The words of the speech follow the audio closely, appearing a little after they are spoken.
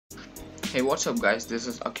Hey, what's up guys, this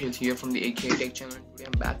is Akhil here from the AK Tech channel. Today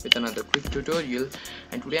I'm back with another quick tutorial,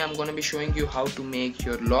 and today I'm going to be showing you how to make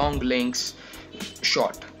your long links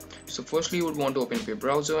short. So firstly, you would want to open up your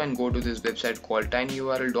browser and go to this website called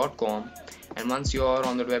TinyURL.com, and once you're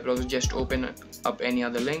on the web browser, just open up any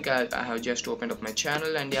other link. I have just opened up my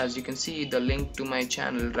channel, and as you can see, the link to my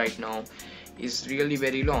channel right now is really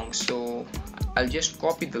very long, so I'll just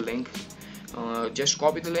copy the link.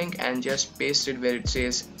 And just paste it where it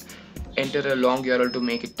says enter a long URL to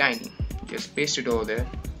make it tiny. Just paste it over there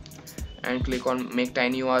and click on make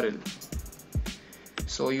tiny URL.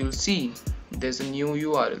 So you'll see there's a new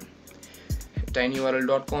URL,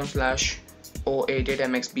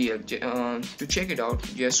 tinyurl.com/088mxbl. To check it out,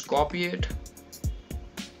 just copy it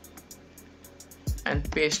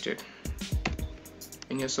and paste it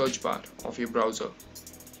in your search bar of your browser.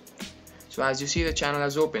 So as you see, the channel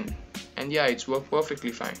has opened, and yeah, it's worked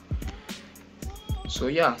perfectly fine. So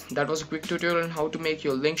yeah, that was a quick tutorial on how to make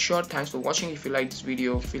your link short. Thanks for watching. If you liked this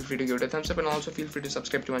video, feel free to give it a thumbs up, and also feel free to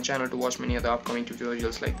subscribe to my channel to watch many other upcoming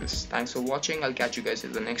tutorials like this. Thanks for watching. I'll catch you guys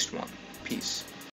in the next one. Peace.